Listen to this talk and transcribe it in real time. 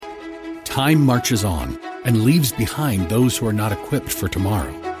Time marches on and leaves behind those who are not equipped for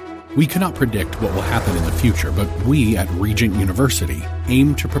tomorrow. We cannot predict what will happen in the future, but we at Regent University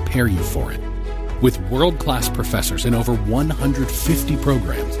aim to prepare you for it. With world-class professors in over 150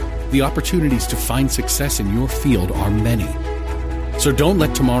 programs, the opportunities to find success in your field are many. So don't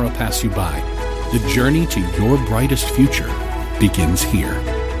let tomorrow pass you by. The journey to your brightest future begins here.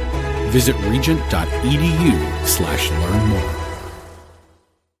 Visit regent.edu/learn more.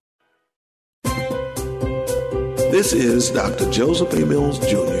 This is Dr. Joseph A. Mills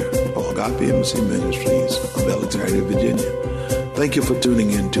Jr. of Agape Embassy Ministries of Alexandria, Virginia. Thank you for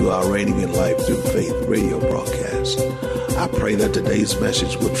tuning in to our Reigning in Life Through Faith radio broadcast. I pray that today's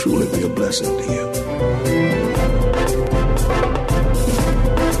message will truly be a blessing to you.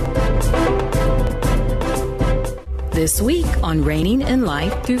 This week on Reigning in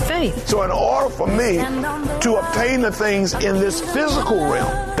Life Through Faith. So in order for me to obtain the things in this physical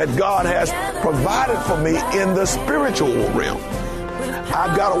realm that God has provided for me in the spiritual realm,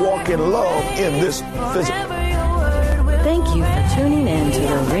 I've got to walk in love in this physical. Thank you for tuning in to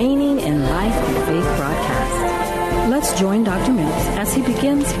the Reigning in Life Through Faith broadcast. Let's join Dr. Mills as he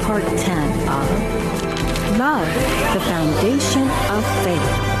begins part 10 of Love, the Foundation of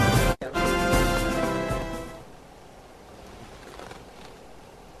Faith.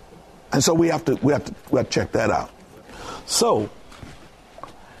 And so we have to check that out. So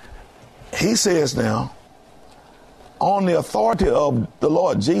he says now, on the authority of the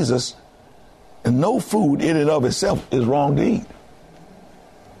Lord Jesus, and no food in and of itself is wrong to eat.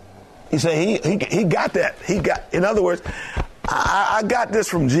 He said he got that. In other words, I got this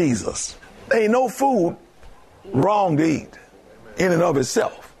from Jesus. There ain't no food wrong to eat in and of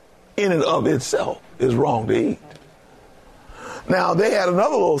itself. In and of itself is wrong to eat. Now, they had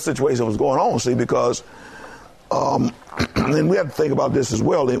another little situation that was going on, see, because, and we have to think about this as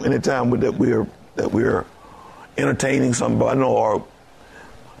well, anytime that we're entertaining somebody, or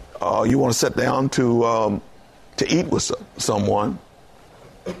you want to sit down to eat with someone,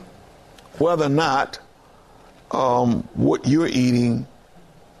 whether or not what you're eating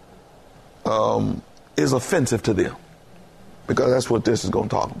is offensive to them, because that's what this is going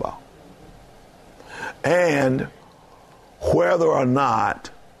to talk about. And whether or not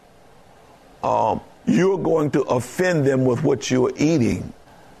you're going to offend them with what you're eating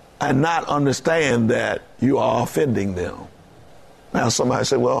and not understand that you are offending them. Now, somebody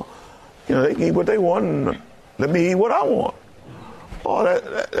said, well, they can eat what they want and let me eat what I want. Oh,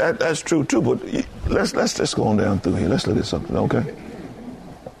 that's true, too, but let's just go on down through here. Let's look at something, okay?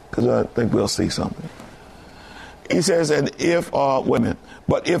 Because I think we'll see something. He says, and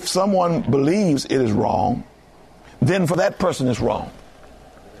but if someone believes it is wrong, then for that person it's wrong.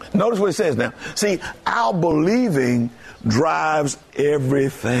 Notice what it says now. See, our believing drives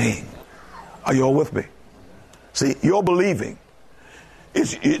everything. Are you all with me? See, your believing.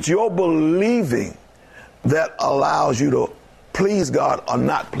 It's your believing that allows you to please God or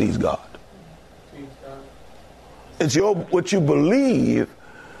not please God. It's what you believe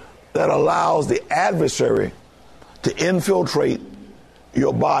that allows the adversary to infiltrate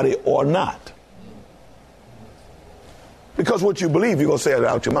your body or not. Because what you believe, you're going to say it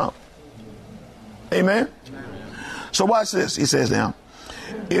out your mouth. Amen? So watch this. He says now,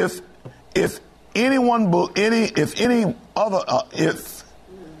 if another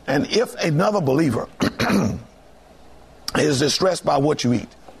believer is distressed by what you eat,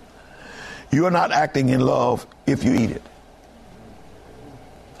 you are not acting in love if you eat it.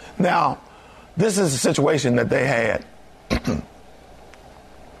 Now, this is a situation that they had.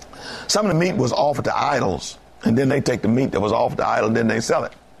 Some of the meat was offered to idols, and then they take the meat that was offered to idol and then they sell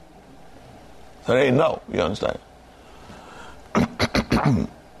it. So they didn't know, you understand?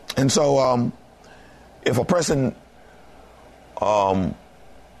 And so if a person was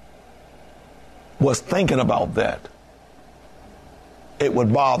thinking about that, it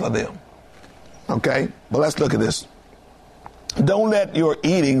would bother them. Okay? But let's look at this. Don't let your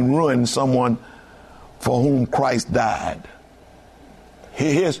eating ruin someone for whom Christ died.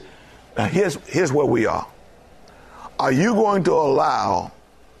 Here's where we are. Are you going to allow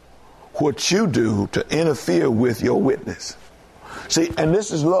what you do to interfere with your witness? See, and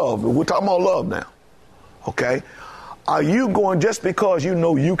this is love. We're talking about love now. Okay? Are you going, just because you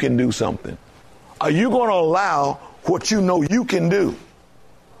know you can do something, are you going to allow what you know you can do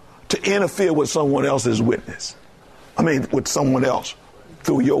to interfere with someone else's witness? With someone else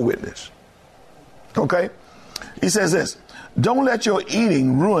through your witness. Okay? He says this, don't let your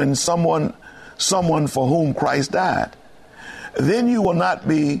eating ruin someone for whom Christ died. Then you will not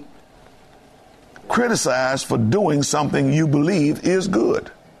be criticized for doing something you believe is good.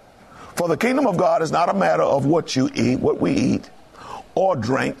 For the kingdom of God is not a matter of what you eat, what we eat or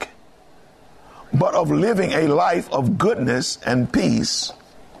drink, but of living a life of goodness and peace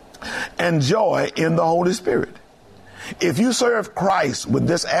and joy in the Holy Spirit. If you serve Christ with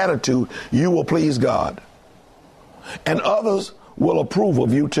this attitude, you will please God, and others will approve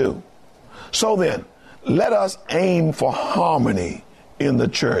of you too. So then, let us aim for harmony in the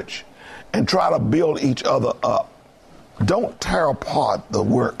church and try to build each other up. Don't tear apart the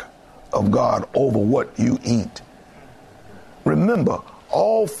work of God over what you eat. Remember,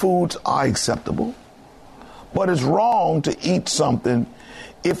 all foods are acceptable, but it's wrong to eat something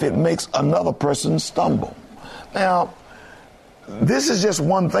if it makes another person stumble. Now, this is just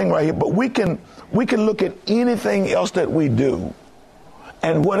one thing right here, but we can look at anything else that we do,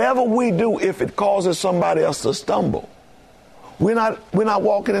 and whatever we do, if it causes somebody else to stumble, we're not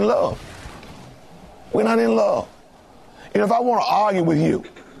walking in love. We're not in love. And if I want to argue with you,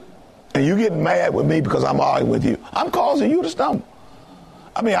 and you get mad with me because I'm arguing with you, I'm causing you to stumble.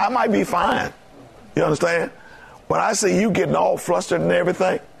 I mean, I might be fine. You understand? When I see you getting all flustered and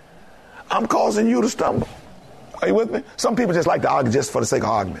everything, I'm causing you to stumble. Are you with me? Some people just like to argue just for the sake of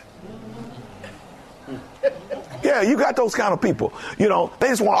argument. Yeah, you got those kind of people. You know, they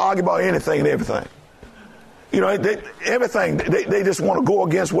just want to argue about anything and everything. You know, everything. They just want to go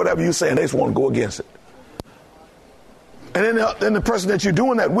against whatever you say, and they just want to go against it. And then the person that you're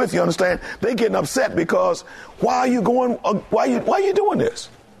doing that with, you understand, they getting upset because why are you doing this?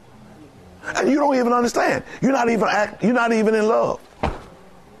 And you don't even understand. You're not even in love.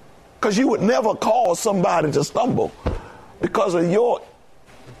 Because you would never cause somebody to stumble because of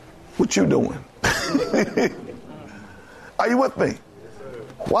what you doing. Are you with me?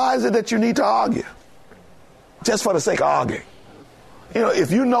 Why is it that you need to argue? Just for the sake of arguing. You know,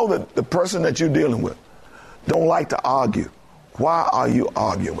 if you know that the person that you're dealing with don't like to argue, why are you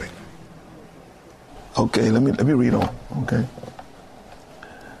arguing? Okay, let me read on. Okay.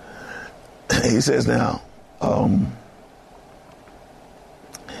 He says now,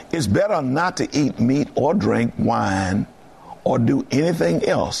 it's better not to eat meat or drink wine or do anything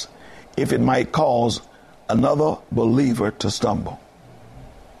else if it might cause another believer to stumble.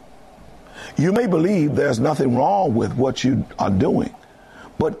 You may believe there's nothing wrong with what you are doing,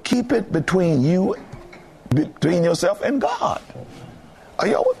 but keep it between yourself and God. Are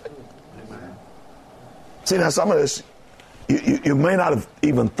y'all with me? See, now some of this you may not have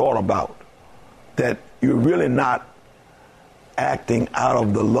even thought about, that you're really not acting out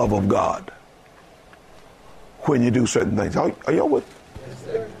of the love of God when you do certain things. Are y'all with me?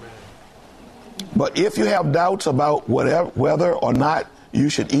 But if you have doubts about whether or not you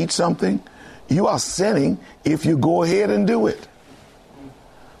should eat something, you are sinning if you go ahead and do it.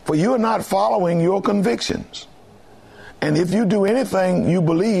 For you are not following your convictions. And if you do anything you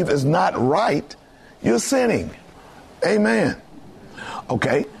believe is not right, you're sinning. Amen.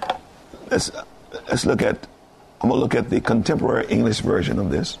 Okay. Let's look at, I'm going to look at the contemporary English version of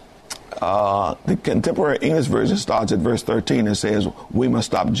this. The contemporary English version starts at verse 13 and says, we must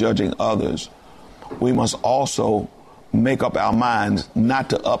stop judging others. We must also make up our minds not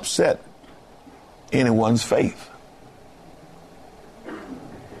to upset anyone's faith.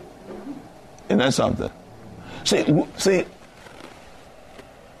 Isn't that something? See,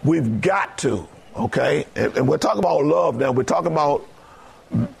 we've got to, okay? And we're talking about love now. We're talking about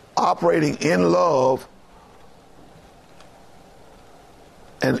operating in love.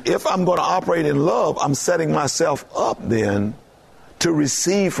 And if I'm going to operate in love, I'm setting myself up then to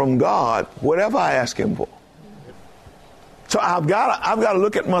receive from God whatever I ask him for. So I've got to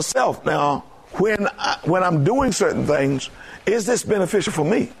look at myself now. When I'm doing certain things, is this beneficial for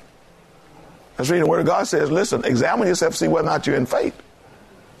me? That's reading the Word of God says, listen, examine yourself, see whether or not you're in faith.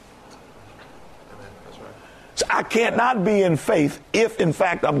 That's right. So I can't not be in faith if, in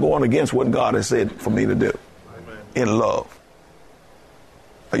fact, I'm going against what God has said for me to do. Amen. In love.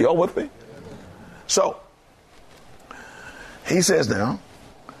 Are you all with me? So, he says now,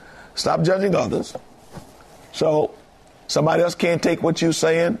 stop judging others. So, somebody else can't take what you're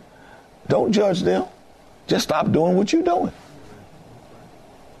saying. Don't judge them. Just stop doing what you're doing.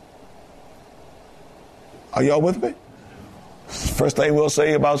 Are y'all with me? First thing we'll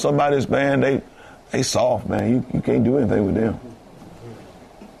say about somebody is, man, they soft, man. You can't do anything with them.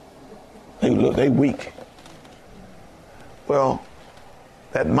 They weak. Well,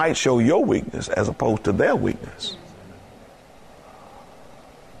 that might show your weakness as opposed to their weakness.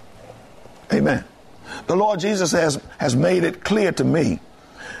 Amen. The Lord Jesus has made it clear to me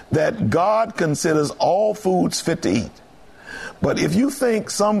that God considers all foods fit to eat. But if you think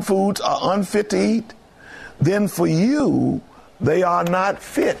some foods are unfit to eat, then for you, they are not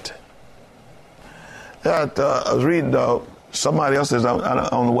fit. I was reading somebody else says, I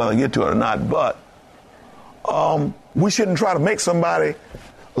don't know whether I get to it or not, but we shouldn't try to make somebody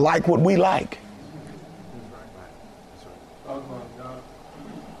like what we like.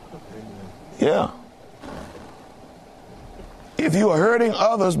 Yeah. If you are hurting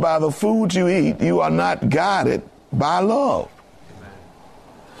others by the food you eat, you are not guided by love.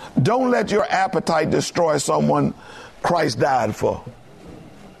 Don't let your appetite destroy someone Christ died for.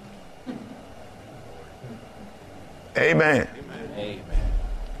 Amen. Amen.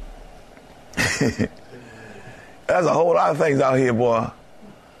 There's a whole lot of things out here, boy,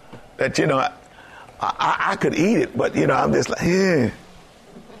 that, you know, I could eat it, but, you know, I'm just like, yeah.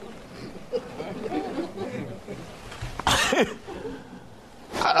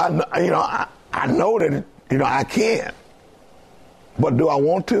 I know that, you know, I can. But do I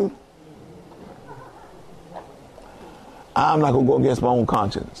want to? I'm not going to go against my own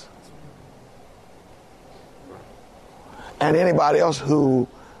conscience. And anybody else who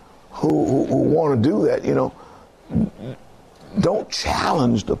want to do that, you know, don't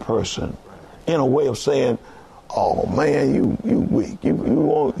challenge the person in a way of saying, "Oh man, you weak. You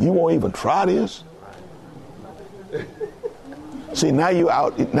won't even try this." See, now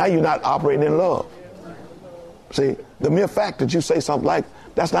you're not operating in love. See, the mere fact that you say something like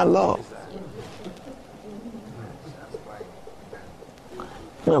that's not love.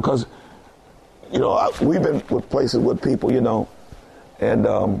 You know, because, you know, we've been with places with people, you know, and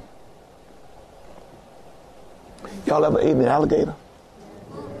y'all ever ate an alligator?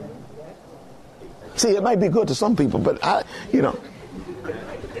 See, it might be good to some people, but you know.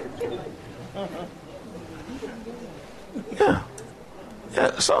 Yeah.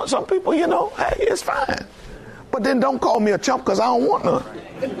 Yeah, so some people, you know, hey, it's fine. But then don't call me a chump because I don't want none.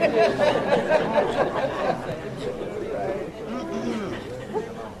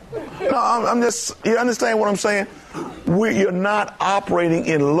 No, I'm just, you understand what I'm saying? You're not operating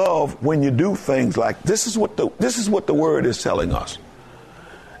in love when you do things like this is what the word is telling us.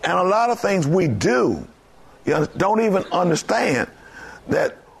 And a lot of things we do, you know, don't even understand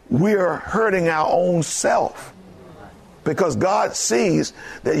that we're hurting our own self. Because God sees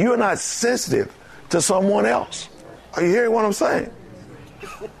that you're not sensitive to someone else. Are you hearing what I'm saying?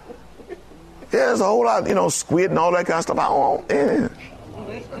 Yeah, there's a whole lot, you know, squid and all that kind of stuff. I don't, yeah.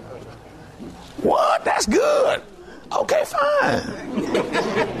 What? That's good. Okay, fine.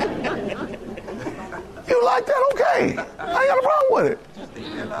 You like that? Okay. I ain't got a problem with it.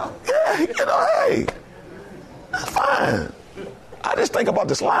 Yeah, you know, hey, that's fine. I just think about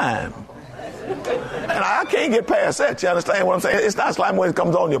the slime. And I can't get past that. You understand what I'm saying? It's not slime when it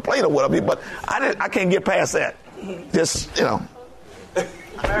comes on your plate or whatever, but I can't get past that. Just, you know.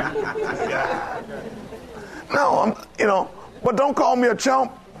 No, you know, but don't call me a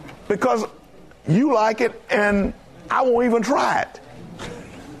chump because you like it and I won't even try it.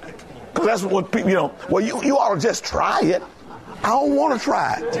 Because that's what people, you know, well, you ought to just try it. I don't want to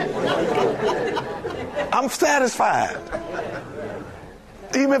try it. I'm satisfied.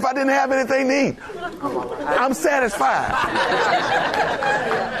 Even if I didn't have anything to eat, I'm satisfied.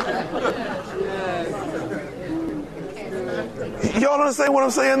 Y'all understand what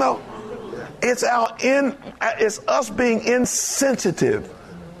I'm saying, though? It's us being insensitive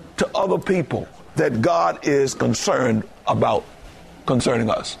to other people that God is concerned about concerning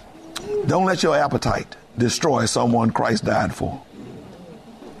us. Don't let your appetite destroy someone Christ died for.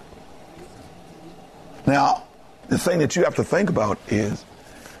 Now, the thing that you have to think about is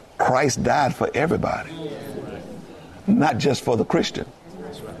Christ died for everybody, not just for the Christian.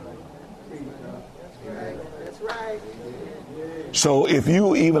 So if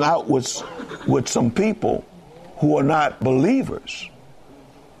you even out with some people who are not believers,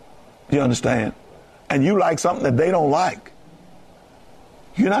 you understand, and you like something that they don't like,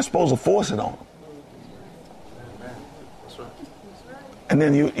 you're not supposed to force it on them. And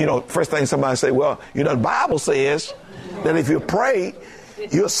then you know, first thing somebody say, well, you know, the Bible says that if you pray,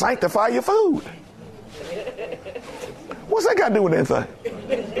 you'll sanctify your food. What's that got to do with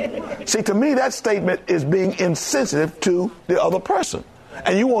anything? See, to me, that statement is being insensitive to the other person.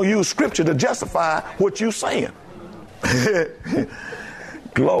 And you won't use scripture to justify what you're saying.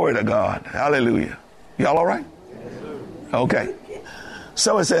 Glory to God. Hallelujah. Y'all all right? Okay.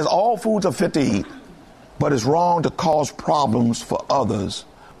 So it says, all foods are fit to eat, but it's wrong to cause problems for others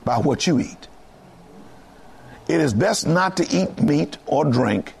by what you eat. It is best not to eat meat or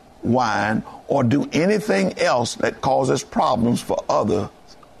drink wine or do anything else that causes problems for other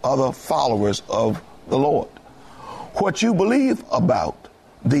followers of the Lord. What you believe about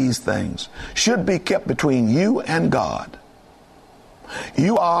these things should be kept between you and God.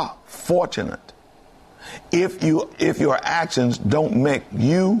 You are fortunate if your actions don't make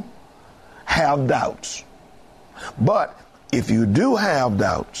you have doubts. But if you do have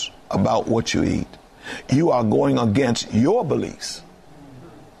doubts about what you eat, you are going against your beliefs.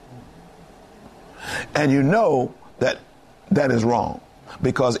 And you know that that is wrong,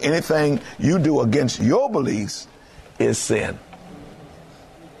 because anything you do against your beliefs is sin.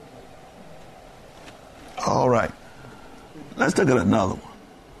 All right. Let's look at another one.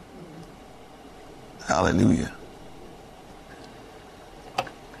 Hallelujah.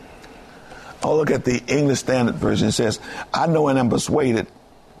 Oh, look at the English Standard Version. It says, I know and am persuaded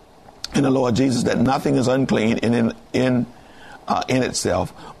in the Lord Jesus that nothing is unclean in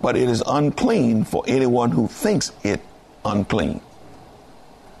itself, but it is unclean for anyone who thinks it unclean.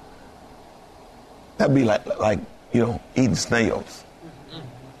 That'd be like eating snails.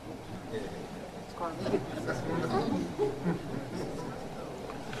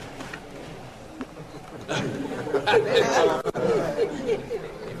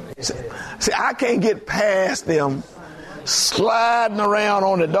 See, I can't get past them sliding around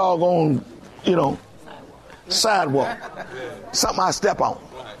on the doggone, sidewalk. Something I step on.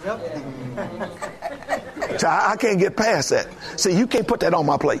 So I can't get past that. See, you can't put that on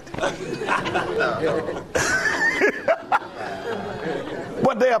my plate.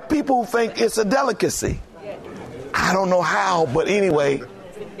 But there are people who think it's a delicacy. I don't know how, but anyway,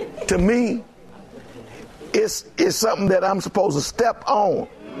 to me, it's something that I'm supposed to step on.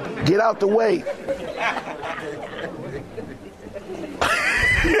 Get out the way.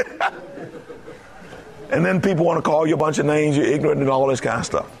 And then people want to call you a bunch of names, you're ignorant and all this kind of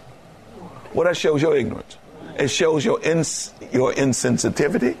stuff. Well, that shows your ignorance. It shows your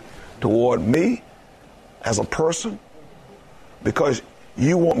insensitivity toward me as a person, because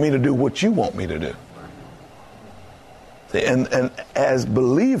you want me to do what you want me to do. See, and as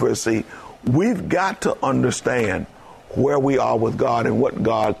believers, see, we've got to understand where we are with God and what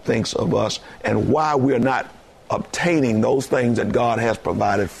God thinks of us and why we're not obtaining those things that God has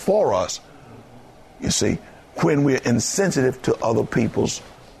provided for us, you see, when we're insensitive to other people's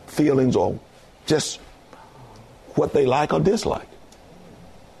feelings or just what they like or dislike.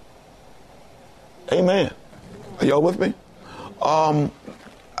 Amen. Are y'all with me? I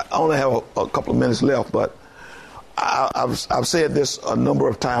only have a couple of minutes left, but I've said this a number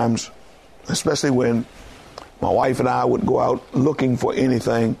of times, especially when my wife and I would go out looking for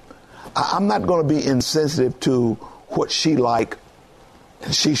anything. I'm not going to be insensitive to what she like,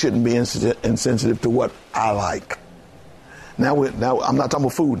 and she shouldn't be insensitive to what I like. Now I'm not talking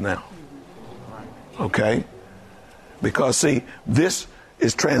about food now. Okay? Because, see, this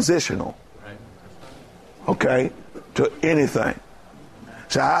is transitional. Okay? To anything.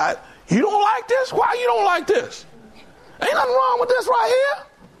 So you don't like this? Why you don't like this? Ain't nothing wrong with this right here.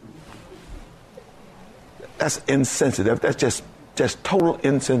 That's insensitive. That's just total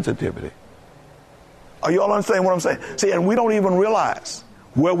insensitivity. Are you all understanding what I'm saying? See, and we don't even realize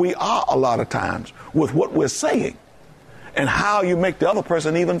where we are a lot of times with what we're saying and how you make the other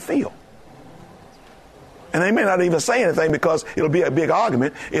person even feel. And they may not even say anything because it'll be a big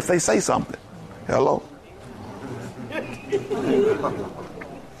argument if they say something. Hello?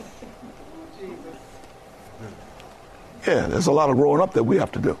 Yeah, there's a lot of growing up that we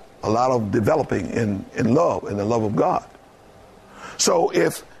have to do. A lot of developing in love, in the love of God. So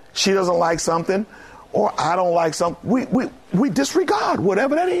if she doesn't like something or I don't like something, we disregard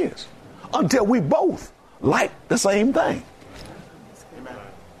whatever that is until we both like the same thing.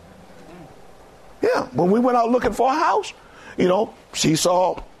 Yeah, when we went out looking for a house, she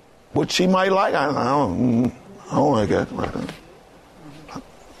saw what she might like. I don't like that.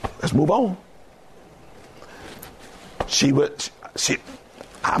 Let's move on.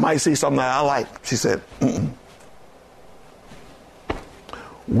 I might see something that I like. She said,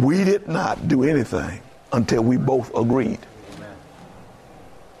 we did not do anything until we both agreed.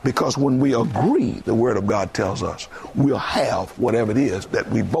 Because when we agree, the Word of God tells us, we'll have whatever it is that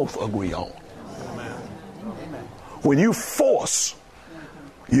we both agree on. When you force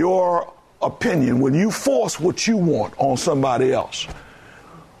your opinion, when you force what you want on somebody else,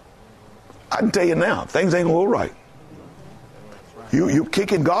 I can tell you now, things ain't going to go right. You're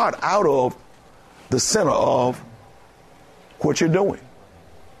kicking God out of the center of what you're doing.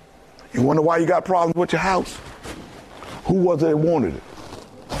 You wonder why you got problems with your house? Who was it that wanted it?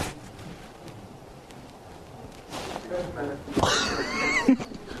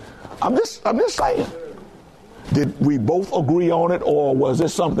 I'm just saying. Did we both agree on it, or was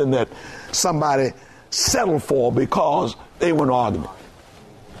this something that somebody settled for because they were in an argument?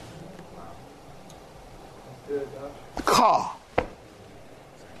 Car.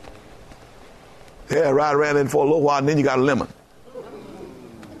 Yeah, ride around in for a little while, and then you got a lemon.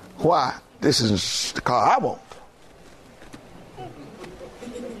 Why? This is the car I want.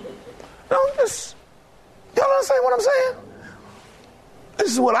 No, y'all understand what I'm saying?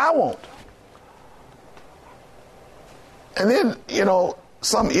 This is what I want. And then,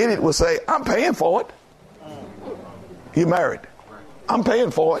 some idiot will say, I'm paying for it. You married. I'm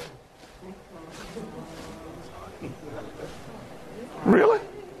paying for it. Really?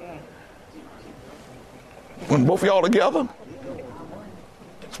 When both of y'all together,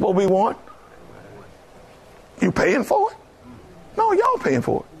 it's supposed to be one. You paying for it? No, y'all paying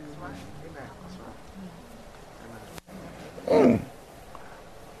for it.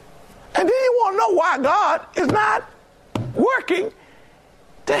 And then you want to know why God is not working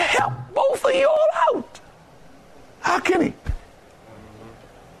to help both of you all out. How can he?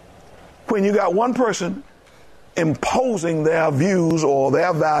 When you got one person imposing their views or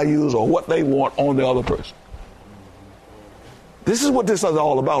their values or what they want on the other person. This is what this is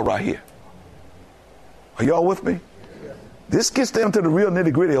all about right here. Are y'all with me? This gets down to the real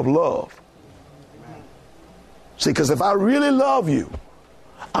nitty-gritty of love. See, because if I really love you,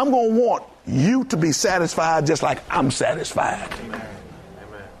 I'm going to want you to be satisfied just like I'm satisfied. Amen.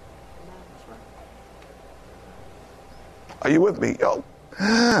 Are you with me? Yo.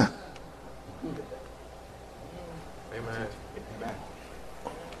 Amen.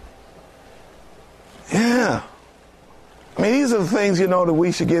 Yeah. I mean, these are the things, that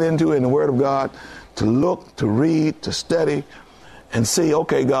we should get into in the Word of God, to look, to read, to study, and see,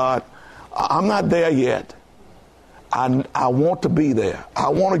 okay, God, I'm not there yet. I want to be there. I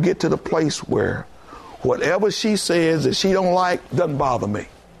want to get to the place where whatever she says that she don't like doesn't bother me.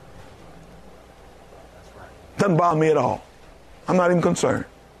 Doesn't bother me at all. I'm not even concerned.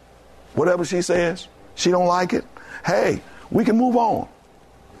 Whatever she says, she don't like it. Hey, we can move on.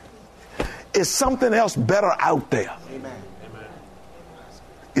 It's something else better out there. Amen.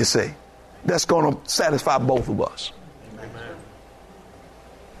 You see, that's going to satisfy both of us.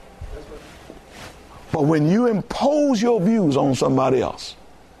 But when you impose your views on somebody else,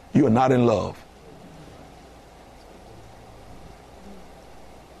 you are not in love.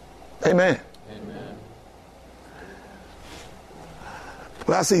 Amen. Amen.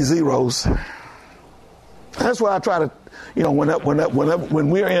 Well, I see zeros. That's why I try to, when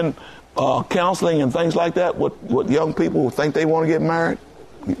we're in counseling and things like that, what young people think they want to get married.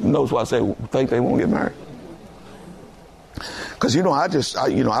 Notice what I say, think they want to get married. Because, I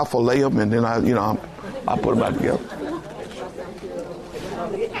fillet them and then I put them back together.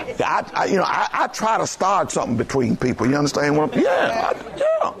 I try to start something between people. You understand what I'm saying? Yeah.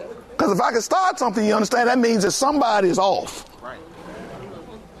 Because if I can start something, you understand, that means that somebody is off.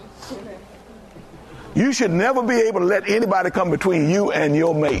 You should never be able to let anybody come between you and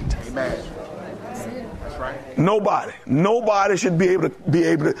your mate. Amen. That's right. Nobody should be able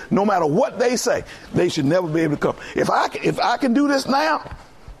to, no matter what they say, they should never be able to come. If I can do this now,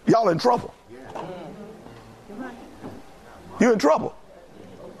 y'all in trouble. You're in trouble.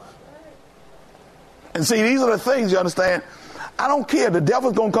 And see, these are the things, you understand. I don't care. The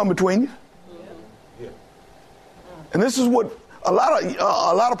devil's going to come between you. And this is what a lot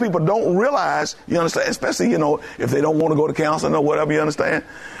of people don't realize, you understand, especially, if they don't want to go to counseling or whatever, you understand.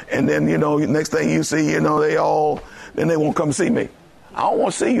 And then, next thing you see, then they won't come see me. I don't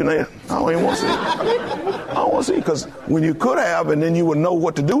want to see you, man. I don't even want to see you. I don't want to see you, because when you could have, and then you would know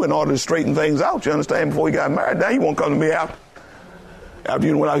what to do in order to straighten things out, you understand, before you got married. Now you won't come to me after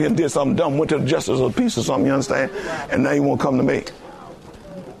you went out here and did something dumb, went to the justice of the peace or something, you understand? And now you won't come to me.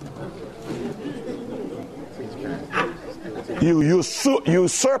 You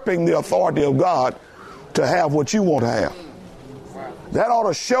usurping the authority of God to have what you want to have. That ought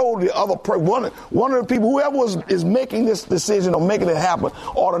to show the other person, one of the people, whoever is making this decision or making it happen,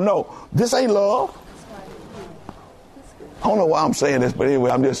 ought to know this ain't love. I don't know why I'm saying this, but anyway,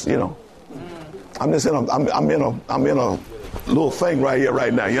 I'm just in a little thing right here,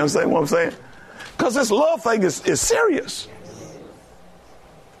 right now. You understand what I'm saying? Because this love thing is serious.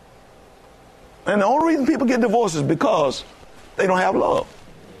 And the only reason people get divorced is because they don't have love.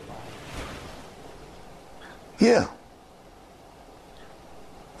 Yeah.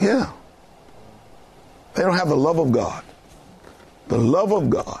 They don't have the love of God. The love of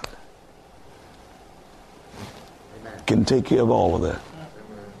God can take care of all of that.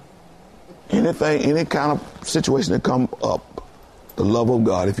 Anything, any kind of situation that come up, the love of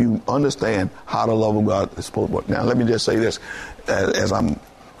God, if you understand how the love of God is supposed to work. Now, let me just say this as I'm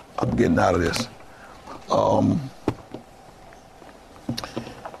getting out of this.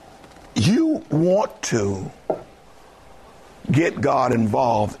 You want to get God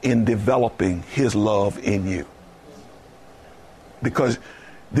involved in developing his love in you. Because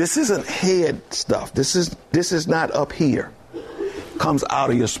this isn't head stuff. This is not up here. It comes out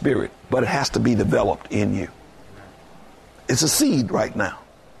of your spirit, but it has to be developed in you. It's a seed right now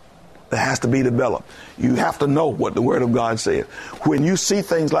that has to be developed. You have to know what the Word of God says. When you see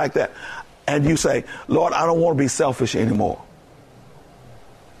things like that and you say, Lord, I don't want to be selfish anymore.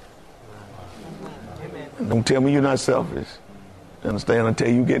 Don't tell me you're not selfish. Understand? Until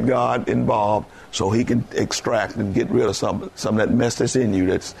you get God involved so he can extract and get rid of some of that mess that's in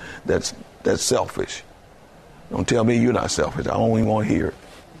you that's selfish. Don't tell me you're not selfish. I don't even want to hear it.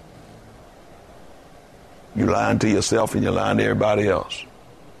 You're lying to yourself and you're lying to everybody else.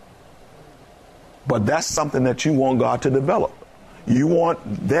 But that's something that you want God to develop. You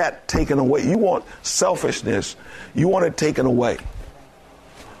want that taken away. You want selfishness. You want it taken away.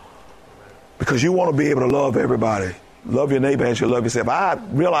 Because you want to be able to love everybody. Love your neighbor as you love yourself. I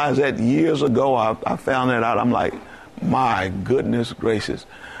realized that years ago. I found that out. I'm like, my goodness gracious.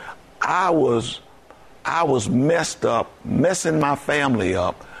 I was messed up, messing my family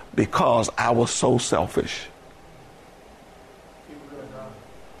up because I was so selfish.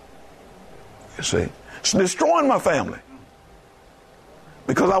 You see? It's destroying my family.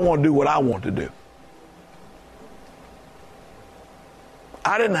 Because I want to do what I want to do.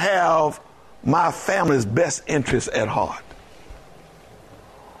 I didn't have my family's best interests at heart.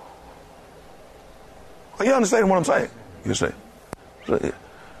 Are you understanding what I'm saying? You see? But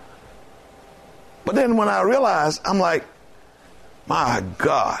then when I realized, I'm like, my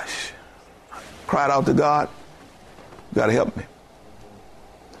gosh. I cried out to God, got to help me.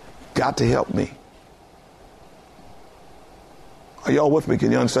 Got to help me. Are y'all with me?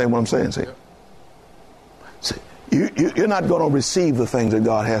 Can you understand what I'm saying? See, you're not going to receive the things that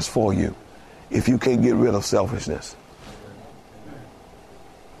God has for you if you can't get rid of selfishness.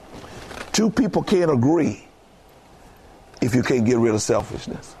 Two people can't agree if you can't get rid of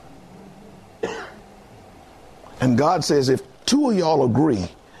selfishness. And God says if two of y'all agree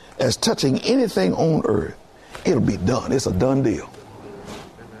as touching anything on earth, it'll be done. It's a done deal.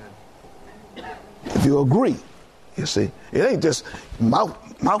 If you agree, you see, it ain't just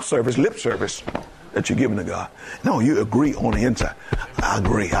mouth service, lip service that you're giving to God. No, you agree on the inside. I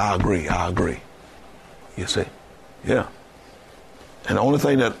agree. You see? Yeah. And the only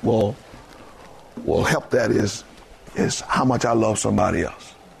thing that will help that is how much I love somebody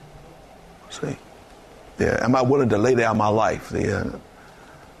else. See? Yeah. Am I willing to lay down my life? Yeah.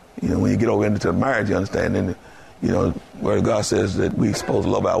 You know, when you get over into marriage, you understand, and you know, where God says that we're supposed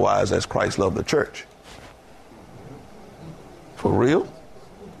to love our wives as Christ loved the church. For real?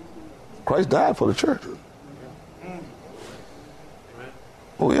 Christ died for the church.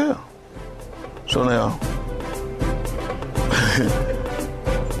 Oh, yeah. So now,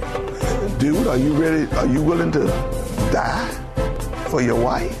 dude, are you ready? Are you willing to die for your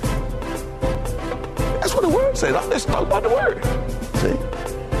wife? That's what the word says. Let's talk about the word. See?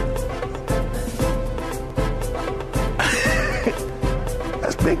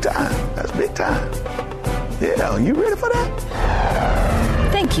 That's big time. That's big time. Yeah, are you ready for that?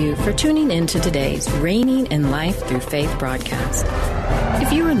 Thank you for tuning in to today's Reigning in Life Through Faith broadcast.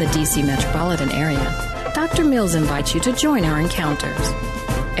 If you're in the D.C. metropolitan area, Dr. Mills invites you to join our encounters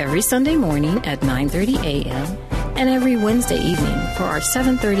every Sunday morning at 9:30 a.m. and every Wednesday evening for our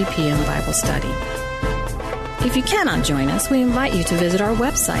 7:30 p.m. Bible study. If you cannot join us, we invite you to visit our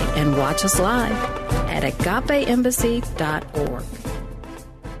website and watch us live at agapeembassy.org.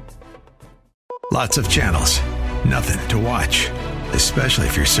 Lots of channels, nothing to watch, especially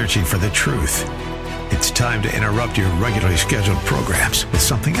if you're searching for the truth. It's time to interrupt your regularly scheduled programs with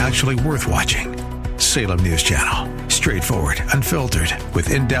something actually worth watching. Salem News Channel. Straightforward, unfiltered,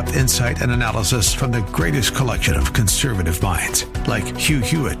 with in-depth insight and analysis from the greatest collection of conservative minds like Hugh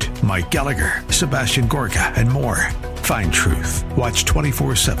Hewitt, Mike Gallagher, Sebastian Gorka, and more. Find truth. Watch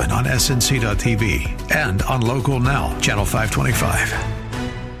 24/7 on SNC.TV and on Local Now, Channel 525.